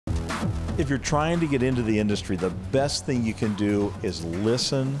If you're trying to get into the industry, the best thing you can do is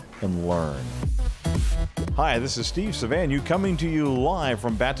listen and learn. Hi, this is Steve Savanyu coming to you live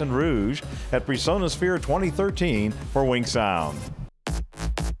from Baton Rouge at PreSonuSphere 2013 for WinkSound.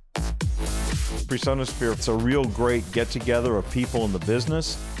 PreSonuSphere, it's a real great get-together of people in the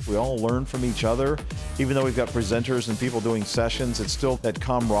business. We all learn from each other. Even though we've got presenters and people doing sessions, it's still that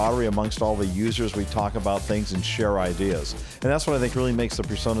camaraderie amongst all the users. We talk about things and share ideas. And that's what I think really makes the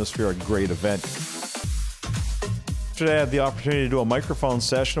PreSonuSphere a great event. Today I had the opportunity to do a microphone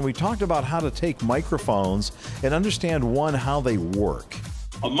session, and we talked about how to take microphones and understand, one, how they work.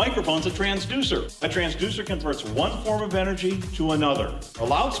 A microphone's a transducer. A transducer converts one form of energy to another. A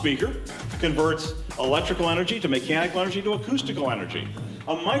loudspeaker converts electrical energy to mechanical energy to acoustical energy.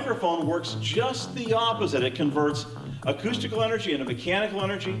 A microphone works just the opposite. It converts acoustical energy into mechanical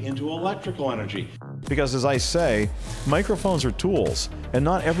energy into electrical energy. Because as I say, microphones are tools, and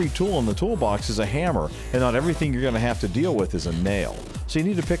not every tool in the toolbox is a hammer, and not everything you're going to have to deal with is a nail. So you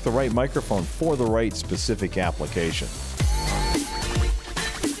need to pick the right microphone for the right specific application.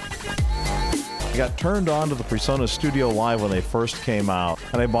 I got turned on to the PreSonus StudioLive when they first came out,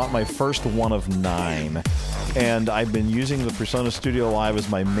 and I bought my first one of 9. And I've been using the PreSonus StudioLive as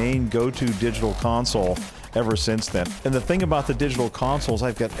my main go-to digital console ever since then. And the thing about the digital consoles,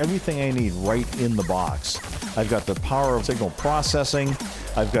 I've got everything I need right in the box. I've got the power of signal processing,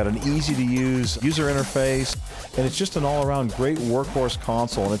 I've got an easy-to-use user interface, and it's just an all-around great workhorse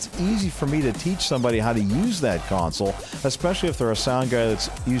console. And it's easy for me to teach somebody how to use that console, especially if they're a sound guy that's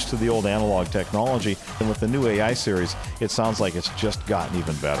used to the old analog technology. And with the new AI series, it sounds like it's just gotten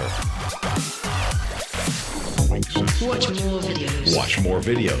even better. Watch more videos. Watch more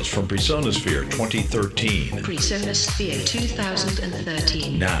videos from PreSonuSphere 2013. PreSonussphere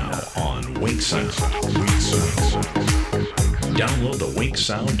 2013. Now on WinkSound. Download the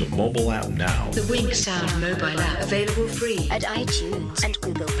WinkSound mobile app now. The WinkSound mobile app available free at iTunes and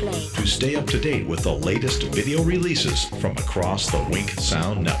Google Play. To stay up to date with the latest video releases from across the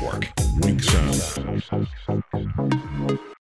WinkSound network. WinkSound.